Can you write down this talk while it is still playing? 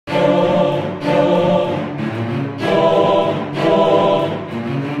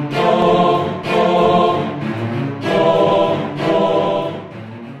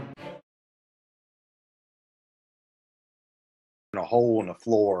a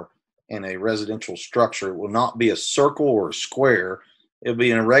floor in a residential structure will not be a circle or a square. It'll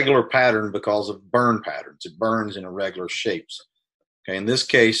be an irregular pattern because of burn patterns. It burns in irregular shapes. Okay, in this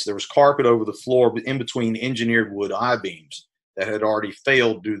case, there was carpet over the floor in between engineered wood I-beams that had already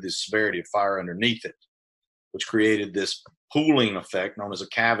failed due to the severity of fire underneath it, which created this pooling effect known as a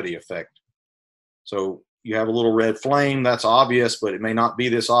cavity effect. So you have a little red flame, that's obvious, but it may not be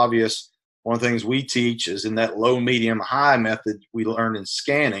this obvious. One of the things we teach is in that low, medium, high method we learned in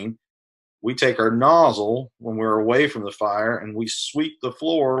scanning, we take our nozzle when we're away from the fire and we sweep the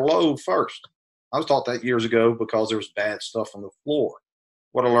floor low first. I was taught that years ago because there was bad stuff on the floor.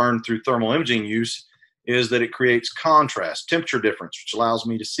 What I learned through thermal imaging use is that it creates contrast, temperature difference, which allows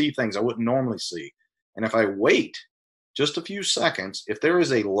me to see things I wouldn't normally see. And if I wait just a few seconds, if there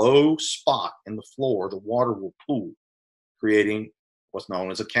is a low spot in the floor, the water will pool, creating what's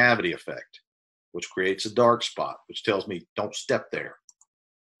known as a cavity effect, which creates a dark spot, which tells me don't step there.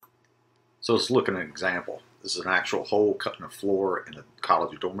 So let's look at an example. This is an actual hole cut in the floor in a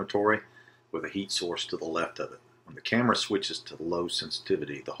college dormitory with a heat source to the left of it. When the camera switches to low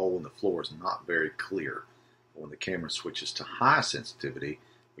sensitivity, the hole in the floor is not very clear. But when the camera switches to high sensitivity,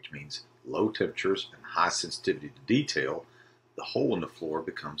 which means low temperatures and high sensitivity to detail, the hole in the floor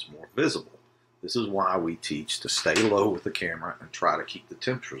becomes more visible. This is why we teach to stay low with the camera and try to keep the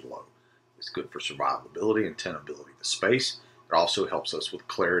temperatures low. It's good for survivability and tenability to space. It also helps us with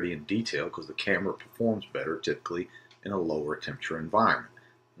clarity and detail because the camera performs better typically in a lower temperature environment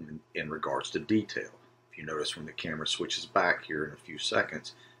in regards to detail. If you notice when the camera switches back here in a few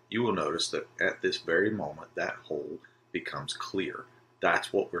seconds, you will notice that at this very moment that hole becomes clear.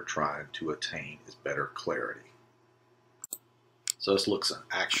 That's what we're trying to attain, is better clarity. So let's look at an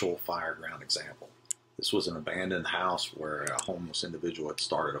actual fire ground example. This was an abandoned house where a homeless individual had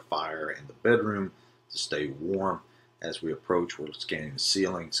started a fire in the bedroom to stay warm. As we approach, we're scanning the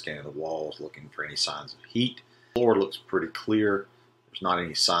ceiling, scanning the walls, looking for any signs of heat. The floor looks pretty clear. There's not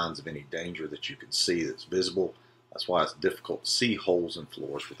any signs of any danger that you can see that's visible. That's why it's difficult to see holes in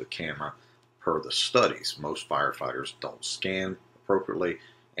floors with the camera per the studies. Most firefighters don't scan appropriately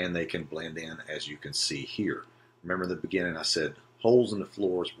and they can blend in, as you can see here. Remember in the beginning I said holes in the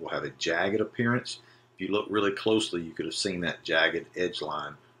floors will have a jagged appearance. If you look really closely, you could have seen that jagged edge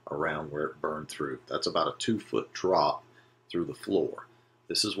line around where it burned through. That's about a 2-foot drop through the floor.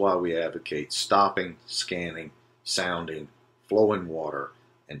 This is why we advocate stopping, scanning, sounding, flowing water,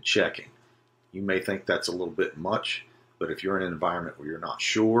 and checking. You may think that's a little bit much, but if you're in an environment where you're not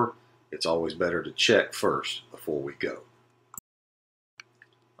sure, it's always better to check first before we go.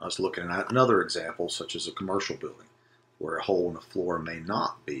 I was looking at another example, such as a commercial building, where a hole in the floor may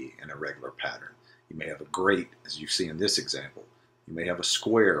not be an irregular pattern. You may have a grate, as you see in this example. You may have a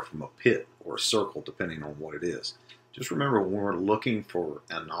square from a pit or a circle, depending on what it is. Just remember, when we're looking for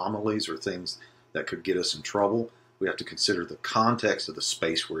anomalies or things that could get us in trouble, we have to consider the context of the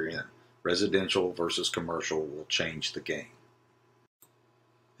space we're in. Residential versus commercial will change the game.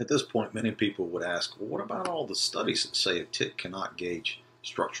 At this point, many people would ask, well, what about all the studies that say a TIC cannot gauge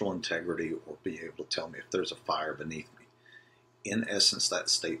structural integrity or be able to tell me if there's a fire beneath me? In essence, that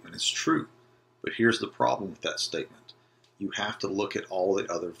statement is true. But here's the problem with that statement. You have to look at all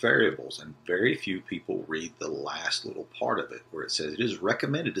the other variables, and very few people read the last little part of it where it says it is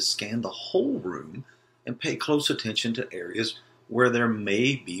recommended to scan the whole room and pay close attention to areas where there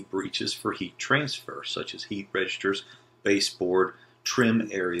may be breaches for heat transfer, such as heat registers, baseboard, trim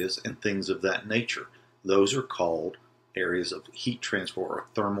areas, and things of that nature. Those are called areas of heat transfer or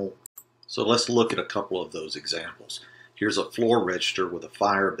thermal. So let's look at a couple of those examples. Here's a floor register with a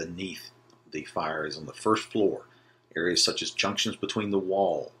fire beneath. The fire is on the first floor. Areas such as junctions between the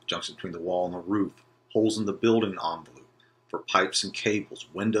wall and the roof, holes in the building envelope for pipes and cables,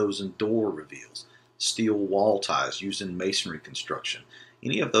 windows and door reveals, steel wall ties used in masonry construction.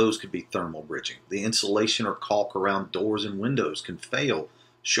 Any of those could be thermal bridging. The insulation or caulk around doors and windows can fail,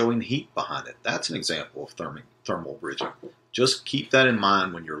 showing heat behind it. That's an example of thermal bridging. Just keep that in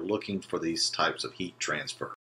mind when you're looking for these types of heat transfer.